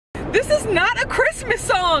This is not a Christmas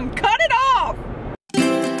song. Cut it off.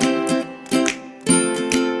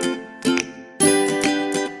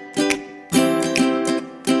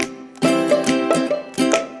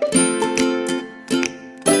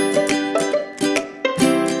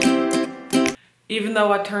 Even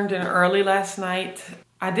though I turned in early last night,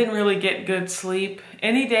 I didn't really get good sleep.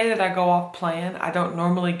 Any day that I go off plan, I don't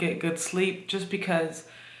normally get good sleep just because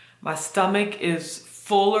my stomach is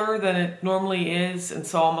fuller than it normally is, and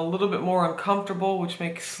so I'm a little bit more uncomfortable, which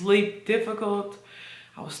makes sleep difficult.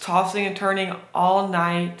 I was tossing and turning all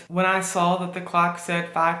night. When I saw that the clock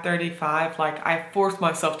said 5:35, like, I forced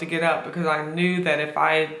myself to get up because I knew that if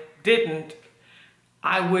I didn't,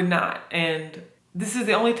 I would not. And this is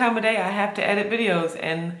the only time of day I have to edit videos,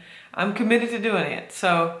 and I'm committed to doing it.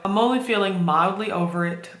 So I'm only feeling mildly over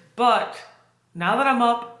it, but now that I'm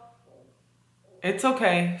up, it's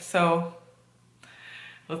okay. So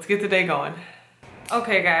let's get the day going.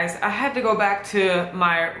 Okay guys, I had to go back to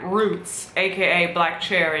my roots, AKA black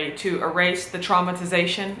cherry, to erase the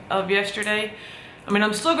traumatization of yesterday. I mean,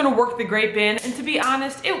 I'm still gonna work the grape in, and to be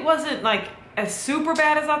honest, it wasn't like as super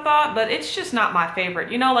bad as I thought, but it's just not my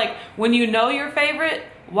favorite. You know, like when you know your favorite,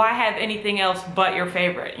 why have anything else but your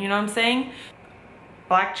favorite? You know what I'm saying?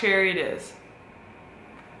 Black cherry it is.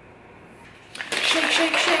 Shake,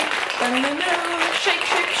 shake, shake. Shake,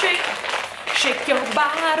 shake, shake. Shake your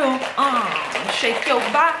bottle. Shake your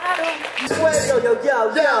bottle. Yo, yo, yo,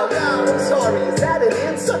 yo, yo. I'm sorry, is that an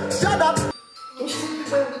insult? Shut up. When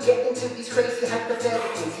we get into these crazy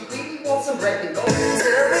hypotheticals, you really want some bread and go. Tell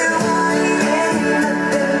me why you ain't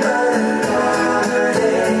nothing but a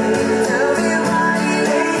party. Tell me why you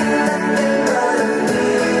ain't nothing but a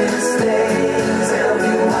mistake. Tell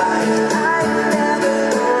me why I never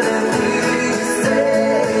wanna hear you say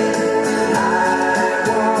I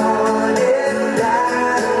want it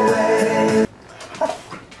that way.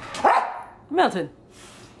 Milton.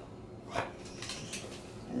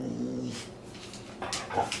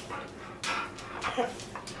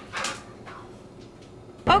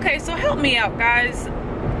 Okay, so help me out, guys.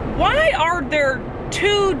 Why are there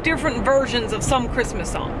two different versions of some Christmas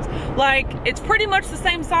songs? Like, it's pretty much the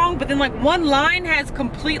same song, but then like one line has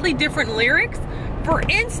completely different lyrics. For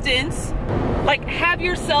instance, like, have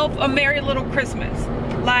yourself a merry little Christmas.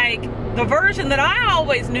 Like, the version that I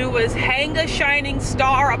always knew was hang a shining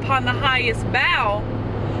star upon the highest bough.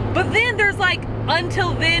 But then there's like,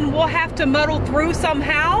 until then we'll have to muddle through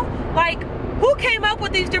somehow. Like, who came up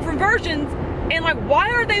with these different versions? And like, why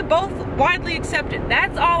are they both widely accepted?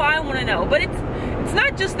 That's all I want to know. But it's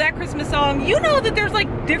not just that Christmas song. You know that there's like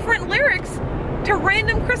different lyrics to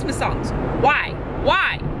random Christmas songs. Why?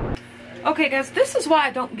 Why? Okay guys, this is why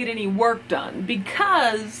I don't get any work done,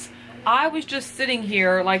 because I was just sitting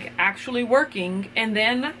here like actually working, and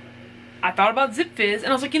then I thought about ZIPFIZZ, and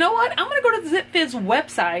I was like, you know what? I'm gonna go to the ZIPFIZZ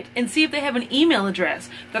website and see if they have an email address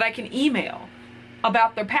that I can email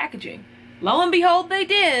about their packaging. Lo and behold, they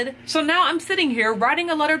did. So now I'm sitting here writing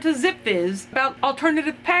a letter to ZIPFIZZ about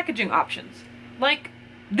alternative packaging options. Like,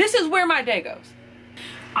 this is where my day goes.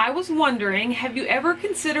 I was wondering, have you ever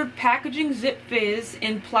considered packaging ZIPFIZZ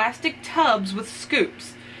in plastic tubs with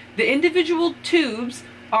scoops? The individual tubes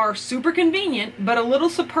are super convenient, but a little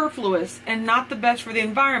superfluous and not the best for the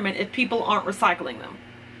environment if people aren't recycling them.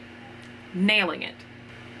 Nailing it.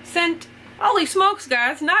 Sent. Holy smokes,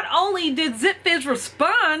 guys. Not only did ZIPFIZZ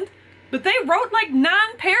respond, but they wrote like 9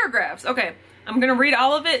 paragraphs. Okay, I'm gonna read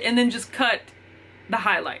all of it and then just cut the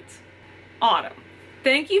highlights. Autumn.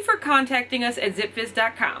 Thank you for contacting us at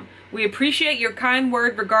ZIPFIZZ.com. We appreciate your kind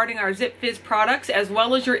word regarding our ZIPFIZZ products, as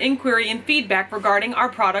well as your inquiry and feedback regarding our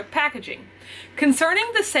product packaging.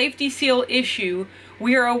 Concerning the safety seal issue,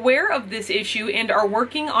 we are aware of this issue and are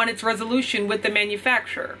working on its resolution with the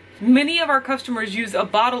manufacturer. Many of our customers use a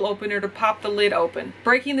bottle opener to pop the lid open,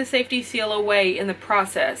 breaking the safety seal away in the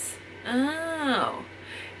process. Oh.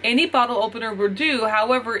 Any bottle opener will do.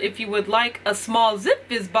 However, if you would like a small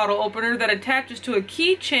ZIPFIZZ bottle opener that attaches to a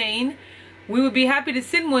keychain, we would be happy to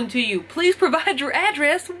send one to you. Please provide your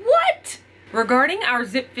address. What? Regarding our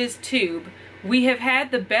ZIPFIZZ tube, we have had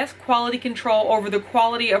the best quality control over the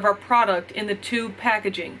quality of our product in the tube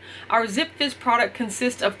packaging. Our ZIPFIZZ product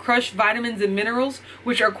consists of crushed vitamins and minerals,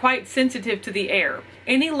 which are quite sensitive to the air.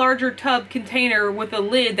 Any larger tub container with a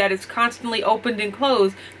lid that is constantly opened and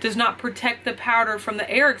closed does not protect the powder from the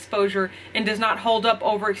air exposure and does not hold up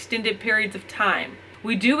over extended periods of time.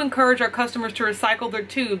 We do encourage our customers to recycle their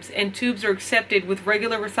tubes, and tubes are accepted with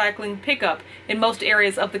regular recycling pickup in most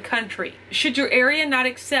areas of the country. Should your area not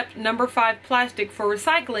accept number 5 plastic for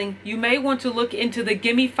recycling, you may want to look into the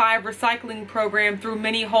Gimme 5 recycling program through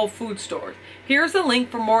many Whole Food stores. Here's a link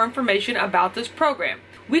for more information about this program.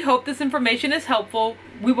 We hope this information is helpful.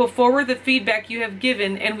 We will forward the feedback you have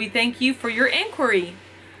given, and we thank you for your inquiry.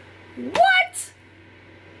 What?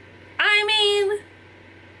 I mean,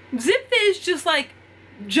 ZIPFIZZ just like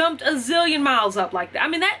jumped a zillion miles up like that. I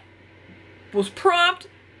mean, that was prompt,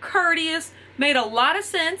 courteous, made a lot of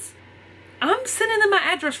sense. I'm sending them my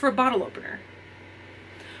address for a bottle opener.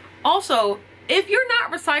 Also, if you're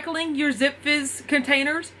not recycling your ZIPFIZZ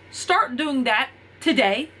containers, start doing that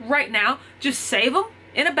today, right now. Just save them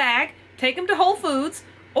in a bag, take them to Whole Foods,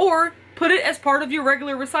 or put it as part of your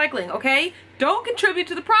regular recycling, okay? Don't contribute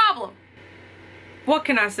to the problem. What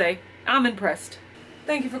can I say? I'm impressed.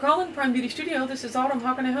 Thank you for calling Prime Beauty Studio. This is Autumn.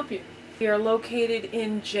 How can I help you? We are located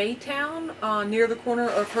in J-Town, near the corner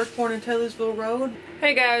of Hurstbourne and Taylorsville Road.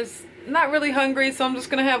 Hey guys, not really hungry, so I'm just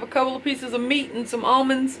gonna have a couple of pieces of meat and some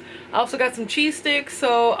almonds. I also got some cheese sticks,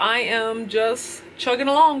 so I am just chugging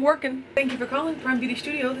along, working. Thank you for calling Prime Beauty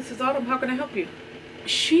Studio. This is Autumn. How can I help you?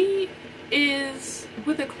 She is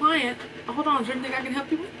with a client. Hold on, is there anything I can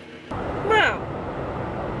help you with? Wow.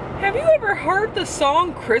 Have you ever heard the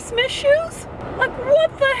song Christmas Shoes? Like,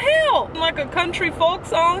 what the hell? Like a country folk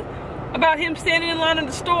song about him standing in line in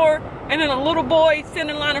the store and then a little boy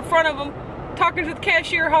standing in line in front of him talking to the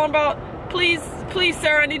cashier, hollering about, please,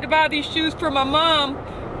 sir, I need to buy these shoes for my mom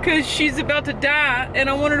because she's about to die and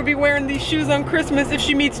I want her to be wearing these shoes on Christmas if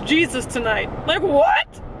she meets Jesus tonight. Like,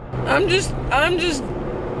 what? I'm just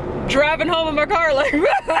driving home in my car like,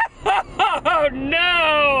 oh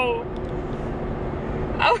no.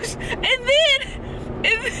 And then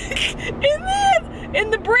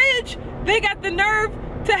in the bridge, they got the nerve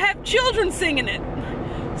to have children singing it.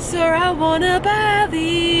 Sir, I wanna buy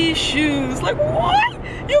these shoes. Like, what?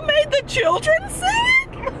 You made the children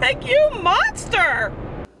sing it? Like, you monster.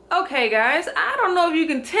 Okay guys, I don't know if you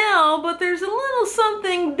can tell, but there's a little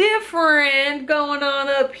something different going on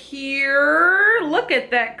up here. Look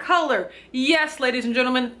at that color. Yes, ladies and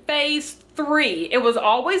gentlemen, phase 3. It was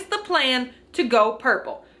always the plan to go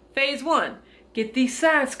purple. Phase 1, get these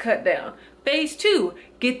sides cut down. Phase 2,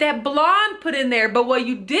 get that blonde put in there. But what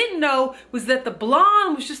you didn't know was that the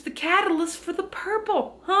blonde was just the catalyst for the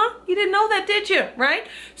purple. Huh? You didn't know that, did you? Right?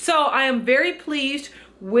 So I am very pleased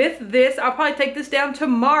with this. I'll probably take this down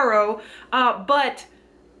tomorrow. But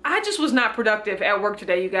I just was not productive at work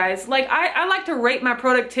today, you guys. Like, I like to rate my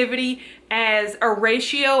productivity as a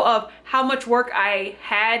ratio of how much work I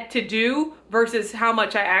had to do versus how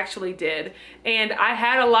much I actually did. And I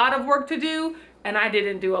had a lot of work to do, and I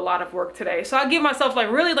didn't do a lot of work today. So I give myself like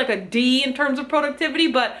really like a D in terms of productivity,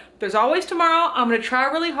 but there's always tomorrow. I'm gonna try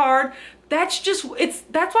really hard. That's why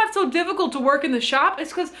it's so difficult to work in the shop.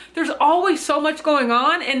 It's because there's always so much going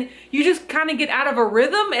on and you just kind of get out of a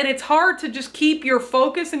rhythm and it's hard to just keep your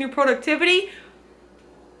focus and your productivity.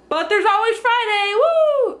 But there's always Friday,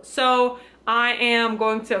 woo! So I am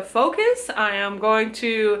going to focus. I am going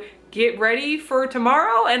to get ready for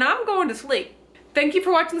tomorrow and I'm going to sleep. Thank you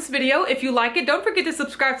for watching this video. If you like it, don't forget to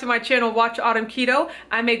subscribe to my channel, Watch Autumn Keto.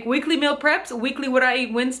 I make weekly meal preps, weekly what I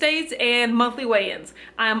eat Wednesdays, and monthly weigh-ins.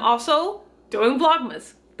 I am also doing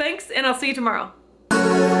Vlogmas. Thanks, and I'll see you tomorrow.